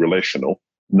going to be relational,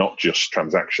 not just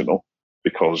transactional,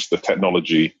 because the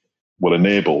technology will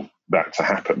enable that to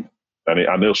happen. And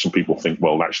I know some people think,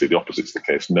 well, actually the opposite's the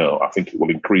case. No, I think it will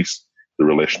increase the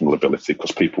relational ability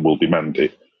because people will demand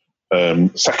it.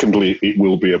 Secondly, it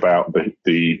will be about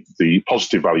the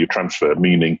positive value transfer,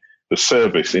 meaning the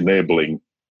service enabling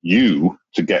you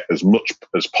to get as much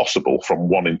as possible from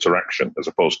one interaction as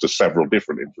opposed to several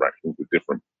different interactions with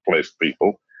different placed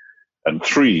people. And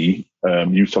 3,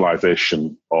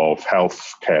 utilization of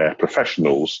healthcare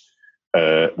professionals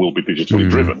will be digitally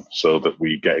driven so that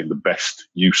we're getting the best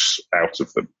use out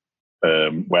of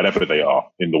them wherever they are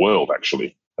in the world,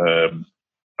 actually.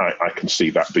 I can see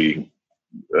that being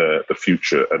the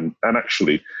future and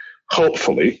actually,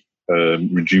 hopefully,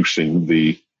 reducing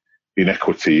the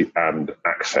inequity and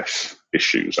access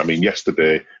issues. I mean,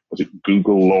 yesterday, was it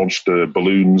Google launched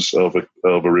balloons over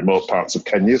remote parts of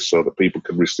Kenya so that people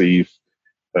can receive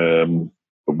the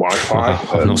Wi-Fi?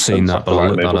 I've not seen that, but I'll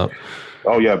look that up.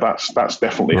 Oh yeah, that's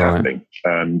definitely happening.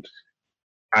 And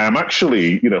I am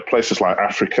actually, places like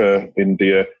Africa,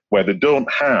 India, where they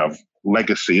don't have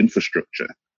legacy infrastructure,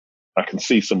 I can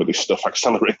see some of this stuff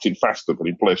accelerating faster than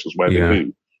in places where they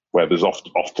do, where there's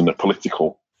often a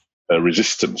political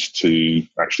resistance to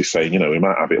actually saying, we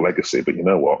might have it legacy, but you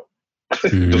know what?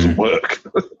 It doesn't work.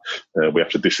 We have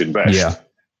to disinvest. Yeah.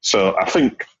 So I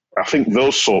think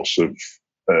those sorts of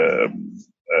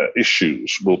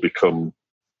issues will become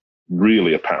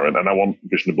really apparent, and I want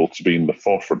Visionable to be in the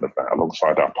forefront of that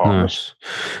alongside our partners.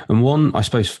 Nice. And one, I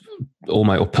suppose,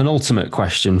 almost or penultimate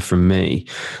question from me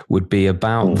would be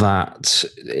about that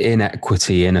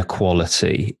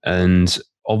inequality, and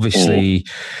obviously.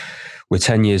 We're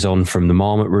 10 years on from the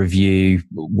Marmot Review.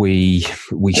 We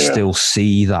still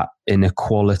see that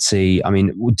inequality. I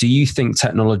mean, do you think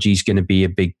technology is going to be a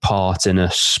big part in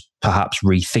us perhaps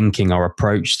rethinking our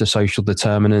approach to social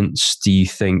determinants? Do you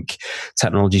think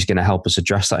technology is going to help us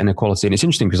address that inequality? And it's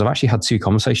interesting because I've actually had 2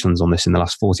 conversations on this in the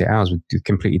last 48 hours with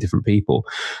completely different people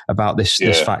about this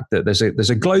fact that there's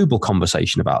a global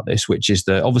conversation about this, which is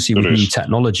that obviously with new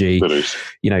technology,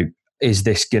 is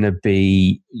this going to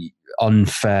be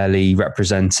unfairly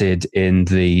represented in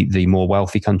the more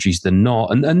wealthy countries than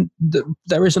not? And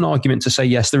there is an argument to say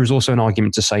yes. There is also an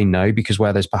argument to say no, because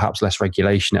where there's perhaps less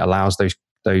regulation, it allows those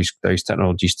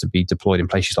technologies to be deployed in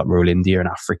places like rural India and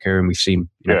Africa, and we've seen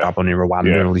Babylon in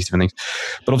Rwanda and all these different things.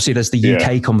 But obviously there's the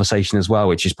UK conversation as well,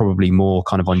 which is probably more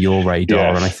kind of on your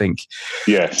radar. And I think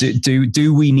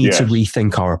do we need to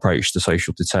rethink our approach to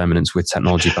social determinants with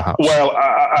technology perhaps? Well,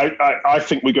 I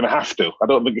think we're going to have to. I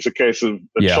don't think it's a case of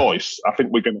a choice. I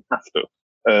think we're going to have to.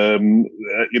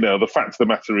 The fact of the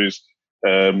matter is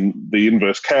the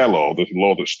inverse care law, the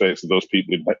law that states that those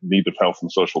people in need of health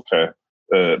and social care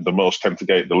the most tend to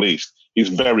get the least, is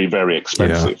very, very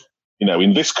expensive.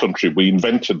 In this country, we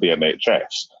invented the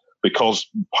NHS because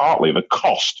partly the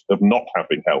cost of not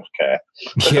having healthcare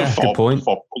good point.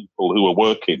 for people who are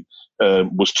working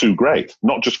was too great,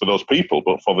 not just for those people,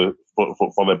 but for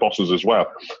their bosses as well.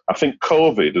 I think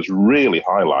COVID has really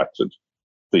highlighted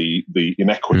the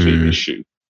inequity issue.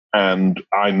 And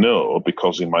I know,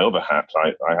 because in my other hat,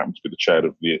 I happen to be the chair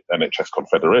of the NHS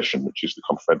Confederation, which is the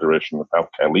Confederation of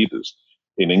Healthcare Leaders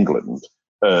in England,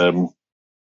 and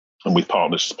with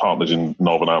partners in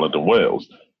Northern Ireland and Wales,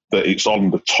 that it's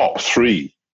on the top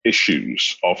 3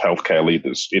 issues of healthcare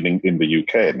leaders in the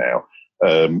UK now.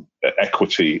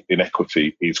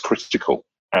 Inequity is critical,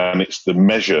 and it's the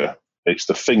measure, it's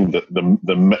the thing that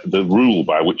the rule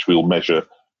by which we'll measure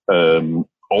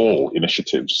all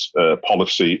initiatives,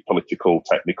 policy, political,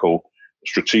 technical,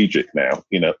 strategic. Now,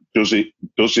 does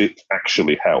it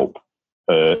actually help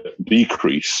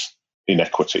decrease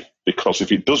inequity? Because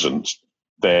if it doesn't,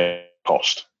 then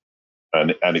cost,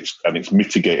 and it's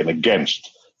mitigating against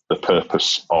the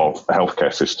purpose of the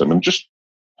healthcare system. And just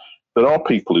there are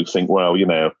people who think, well,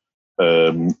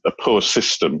 a poor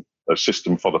system, a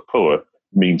system for the poor,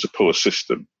 means a poor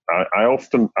system.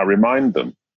 I remind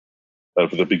them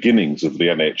of the beginnings of the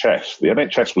NHS. The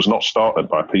NHS was not started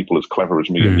by people as clever as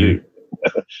me and you,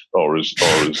 or as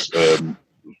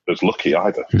lucky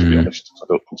either. To be honest, I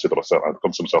don't consider myself. I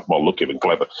consider myself more lucky than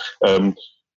clever.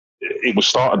 It was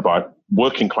started by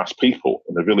working class people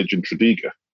in a village in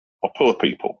Tredegar, or poor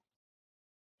people.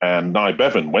 And Nye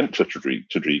Bevan went to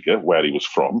Tredegar, where he was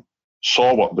from,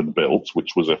 saw what they'd built,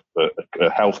 which was a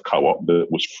health co-op that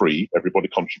was free. Everybody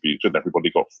contributed, everybody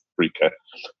got free care.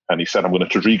 And he said, I'm going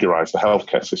to Tredegarise the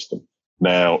healthcare system.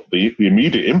 Now, the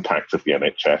immediate impact of the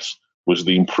NHS was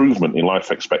the improvement in life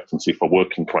expectancy for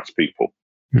working class people.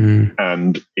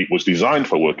 And it was designed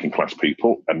for working class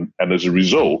people, and as a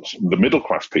result, the middle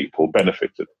class people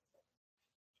benefited.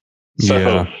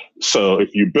 So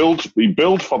if we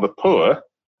build for the poor,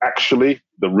 actually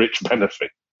the rich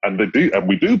benefit. And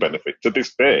we do benefit to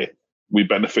this day. We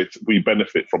benefit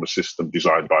from a system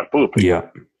designed by poor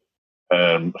people,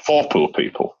 for poor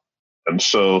people. And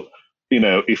so,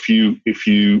 if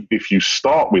you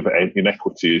start with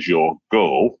inequity as your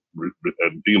goal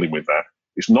and dealing with that,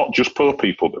 it's not just poor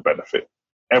people that benefit.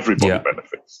 Everybody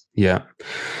benefits. Yeah.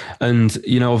 And,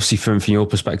 obviously from your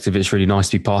perspective, it's really nice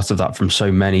to be part of that from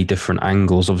so many different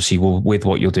angles. Obviously, with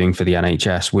what you're doing for the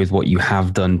NHS, with what you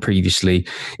have done previously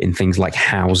in things like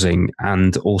housing,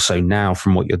 and also now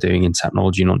from what you're doing in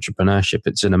technology and entrepreneurship.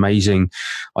 It's an amazing,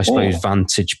 I suppose,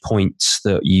 vantage points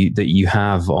that you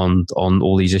have on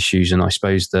all these issues. And I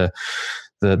suppose the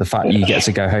fact that you get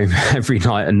to go home every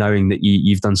night and knowing that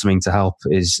you've done something to help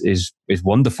is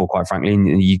wonderful, quite frankly.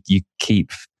 And you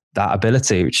keep that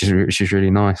ability, which is really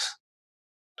nice.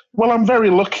 Well, I'm very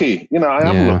lucky. I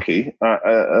am lucky.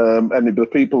 And the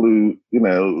people who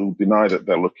deny that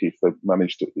they're lucky, if they've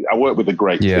managed to. I work with a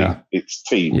great team. It's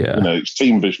team. It's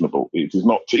team Visionable. It is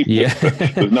not team.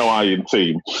 There's no I in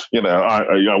team.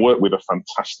 I work with a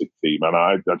fantastic team, and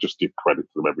I just give credit to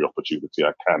them every opportunity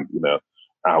I can.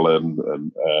 Alan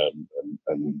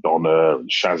and Donna and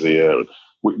Shazia.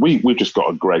 We've just got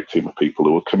a great team of people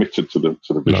who are committed to the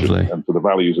vision and to the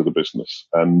values of the business.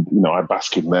 And, I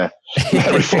bask in their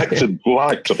reflected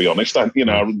light, to be honest. I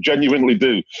genuinely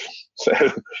do. So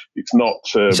it's not...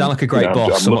 you sound like a great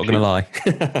boss, I'm not going to lie.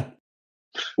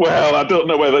 Well, I don't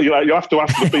know whether you have to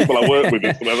ask the people I work with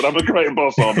whether I'm a great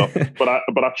boss or not. But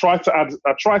I try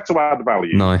to add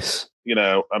value. Nice. And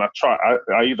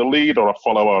I either lead or I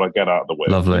follow or I get out of the way.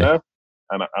 Lovely.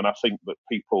 And I think that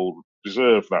people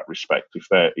deserve that respect if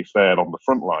they're on the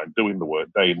front line doing the work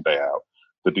day in, day out.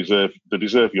 They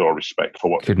deserve your respect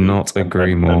for what. Could not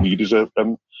agree more. And you deserve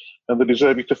and they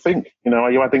deserve you to think.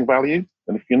 Are you adding value?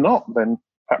 And if you're not, then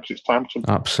perhaps it's time to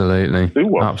absolutely do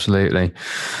one. Absolutely.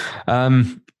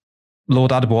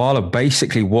 Lord Adebowale,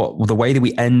 basically the way that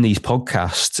we end these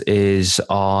podcasts is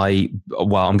I'm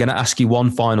going to ask you one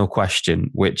final question,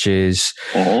 which is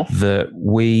that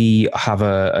we have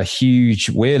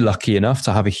we're lucky enough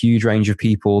to have a huge range of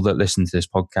people that listen to this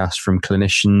podcast, from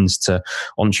clinicians to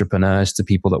entrepreneurs to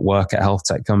people that work at health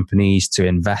tech companies to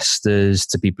investors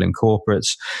to people in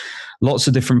corporates. Lots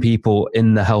of different people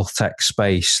in the health tech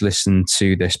space listen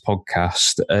to this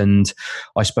podcast. And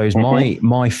I suppose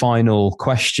my final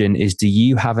question is, do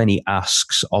you have any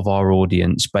asks of our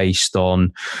audience based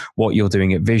on what you're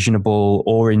doing at Visionable,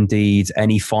 or indeed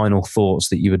any final thoughts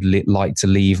that you would like to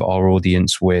leave our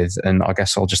audience with? And I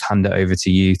guess I'll just hand it over to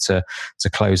you to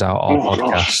close out our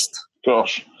podcast.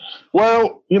 Gosh.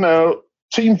 Well,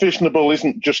 Team Visionable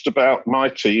isn't just about my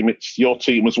team, it's your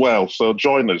team as well. So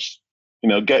join us.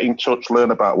 Get in touch,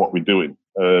 learn about what we're doing,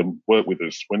 work with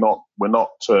us. We're not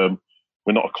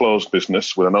we're not a closed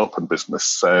business, we're an open business.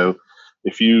 So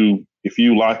if you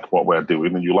like what we're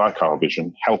doing and you like our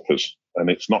vision, help us. And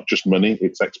it's not just money,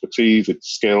 it's expertise,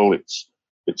 it's skill, it's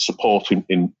support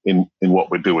in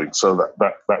what we're doing. So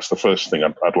that's the first thing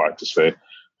I'd like to say.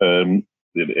 And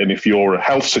if you're a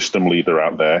health system leader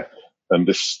out there, and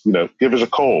this, give us a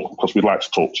call, because we'd like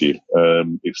to talk to you.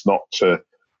 It's not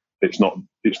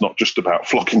just about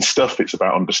flocking stuff. It's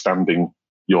about understanding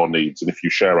your needs. And if you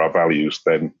share our values,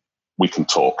 then we can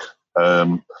talk.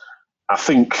 I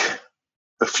think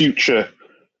the future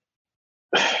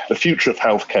of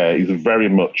healthcare is very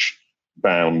much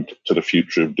bound to the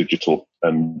future of digital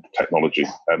and technology,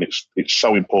 and it's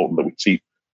so important that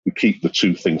we keep the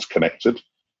two things connected,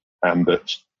 and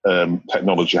that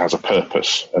technology has a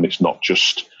purpose, and it's not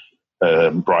just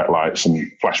bright lights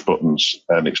and flash buttons,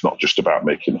 and it's not just about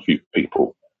making a few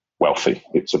people wealthy.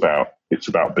 It's about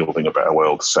building a better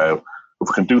world. So if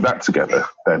we can do that together,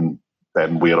 then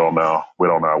we're on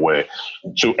our way.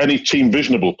 So any Team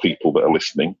Visionable people that are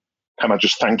listening, can I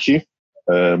just thank you?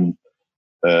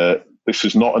 This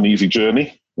is not an easy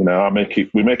journey. We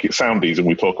make it sound easy, and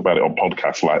we talk about it on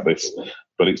podcasts like this,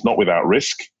 but it's not without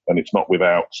risk, and it's not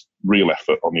without real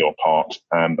effort on your part.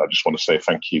 And I just want to say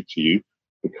thank you to you,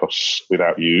 because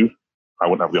without you, I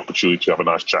wouldn't have the opportunity to have a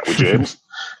nice chat with James,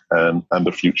 and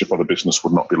the future for the business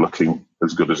would not be looking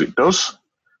as good as it does.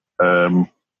 I'm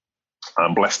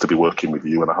blessed to be working with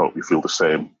you, and I hope you feel the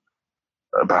same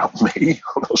about me.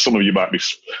 Some of you might be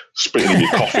spitting in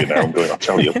your coffee now and going, I'll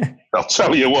tell you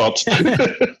what.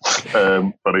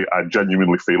 But I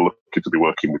genuinely feel lucky to be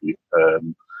working with you.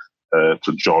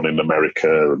 To John in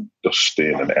America, and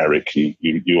Dustin and Eric,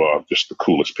 you are just the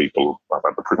coolest people I've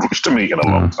had the privilege to meet in a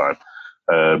long time.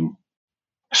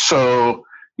 So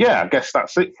yeah, I guess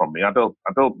that's it from me. I don't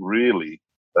really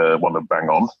want to bang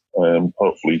on.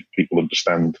 Hopefully people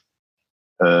understand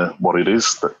what it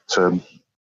is that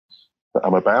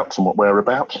I'm about and what we're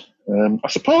about. I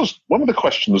suppose one of the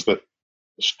questions that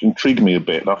intrigued me a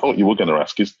bit, and I thought you were going to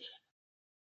ask, is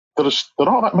there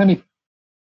aren't that many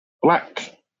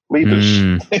black leaders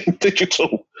in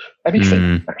digital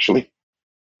anything, actually.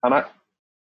 And I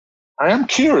am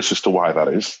curious as to why that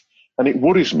is, and it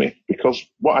worries me, because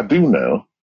what I do know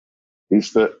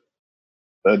is that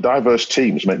diverse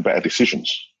teams make better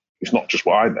decisions. It's not just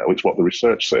what I know; it's what the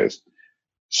research says.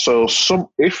 So,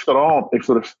 if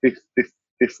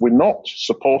we're not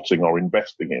supporting or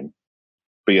investing in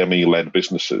BME-led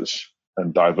businesses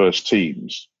and diverse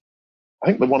teams, I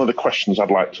think that one of the questions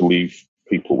I'd like to leave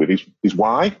people with is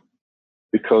why?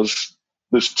 Because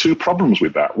there's two problems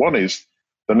with that. One is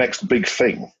the next big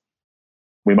thing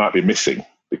we might be missing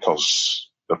because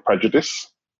of prejudice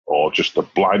or just a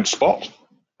blind spot,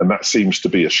 and that seems to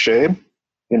be a shame,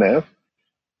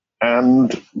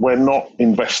 and we're not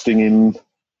investing in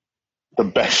the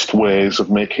best ways of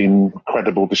making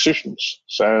credible decisions.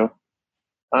 So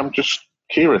I'm just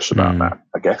curious about that,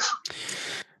 I guess.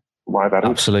 Why that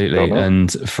Absolutely.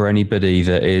 And for anybody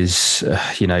that is,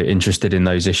 interested in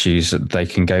those issues, they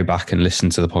can go back and listen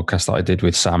to the podcast that I did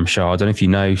with Sam Shah. I don't know if you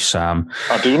know Sam.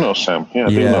 I do know Sam.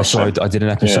 Yeah, Sam. I did an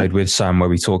episode with Sam where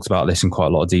we talked about this in quite a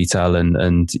lot of detail, and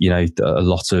a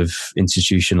lot of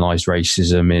institutionalized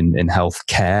racism in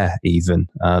healthcare, even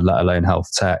let alone health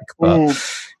tech. But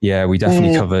yeah, we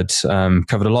definitely covered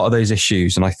a lot of those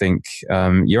issues, and I think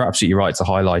you're absolutely right to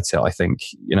highlight it. I think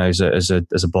as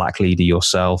a black leader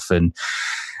yourself, and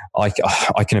I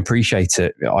can appreciate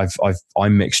it.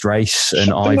 I'm mixed race,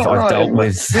 and I've dealt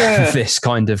with this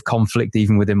kind of conflict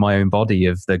even within my own body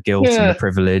of the guilt and the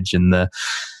privilege and the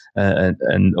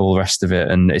and all the rest of it.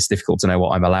 And it's difficult to know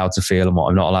what I'm allowed to feel and what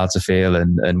I'm not allowed to feel,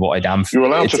 and what I am. You're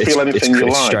allowed to feel anything you like.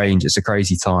 It's strange. It's a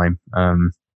crazy time.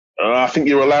 I think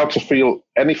you're allowed to feel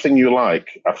anything you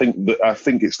like. I think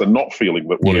it's the not feeling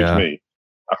that worries me.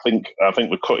 I think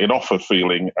the cutting off of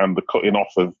feeling and the cutting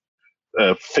off of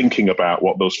thinking about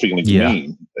what those feelings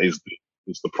mean is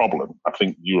the problem. I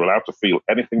think you're allowed to feel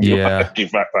anything you like. In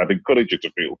fact, I'd encourage you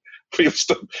to feel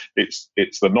stuff. It's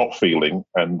the not feeling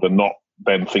and the not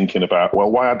then thinking about,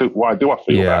 well, why do I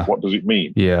feel that? What does it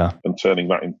mean? Yeah. And turning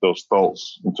that into those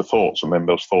thoughts, and then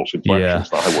those thoughts into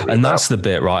actions that I worry about. And that's the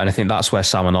bit, right? And I think that's where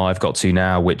Sam and I have got to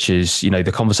now, which is,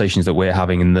 the conversations that we're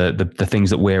having and the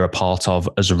things that we're a part of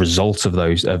as a result of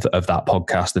those, of that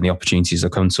podcast and the opportunities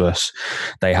that come to us,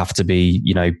 they have to be,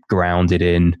 grounded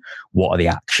in what are the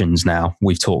actions now.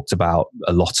 We've talked about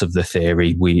a lot of the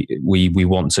theory. We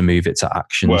want to move it to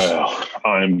actions. Well,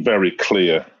 I'm very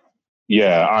clear.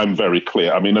 Yeah, I'm very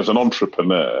clear. I mean, as an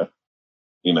entrepreneur,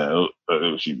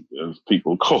 as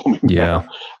people call me now,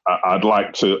 I'd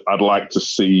like to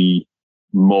see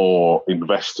more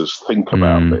investors think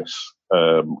about this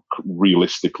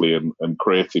realistically and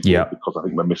creatively, because I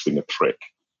think they're missing a trick.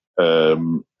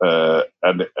 And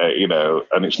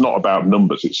it's not about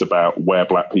numbers; it's about where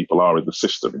black people are in the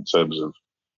system in terms of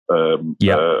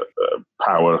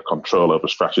power, control over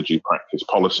strategy, practice,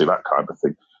 policy, that kind of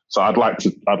thing. So I'd like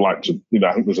to, I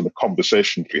think there's a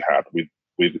conversation to be had with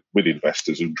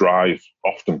investors who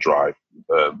often drive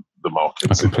the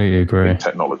market. I completely agree. In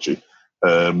technology,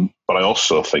 but I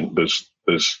also think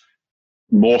there's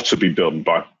more to be done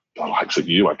by the likes of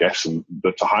you, I guess, and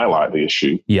to highlight the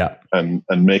issue, and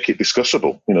make it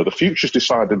discussable. The future's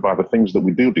decided by the things that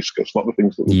we do discuss, not the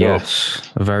things that we don't. Yes,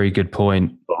 a very good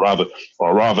point.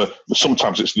 Or rather,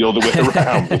 sometimes it's the other way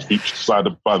around. The future's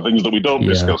decided by the things that we don't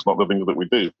discuss, not the things that we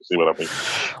do. See what I mean?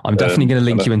 I'm definitely going to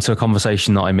link you into a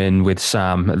conversation that I'm in with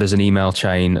Sam. There's an email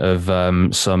chain of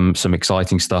some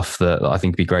exciting stuff that I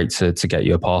think would be great to get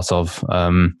you a part of.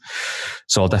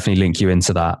 So I'll definitely link you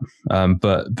into that.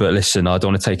 But listen, I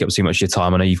don't want to take up too much of your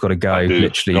time. I know you've got to go.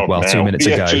 Literally, 2 minutes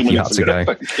ago, you had to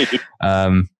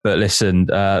go. But listen,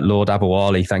 Lord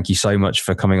Adebowale, thank you so much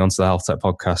for coming onto the Health Tech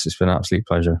Podcast. It's been an absolute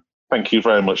pleasure. Thank you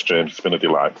very much, James. It's been a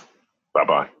delight.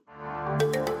 Bye-bye.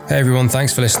 Hey everyone,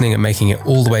 thanks for listening and making it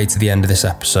all the way to the end of this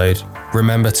episode.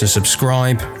 Remember to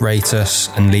subscribe, rate us,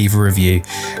 and leave a review.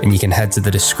 And you can head to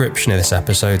the description of this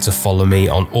episode to follow me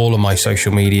on all of my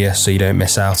social media so you don't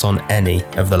miss out on any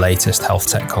of the latest health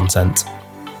tech content.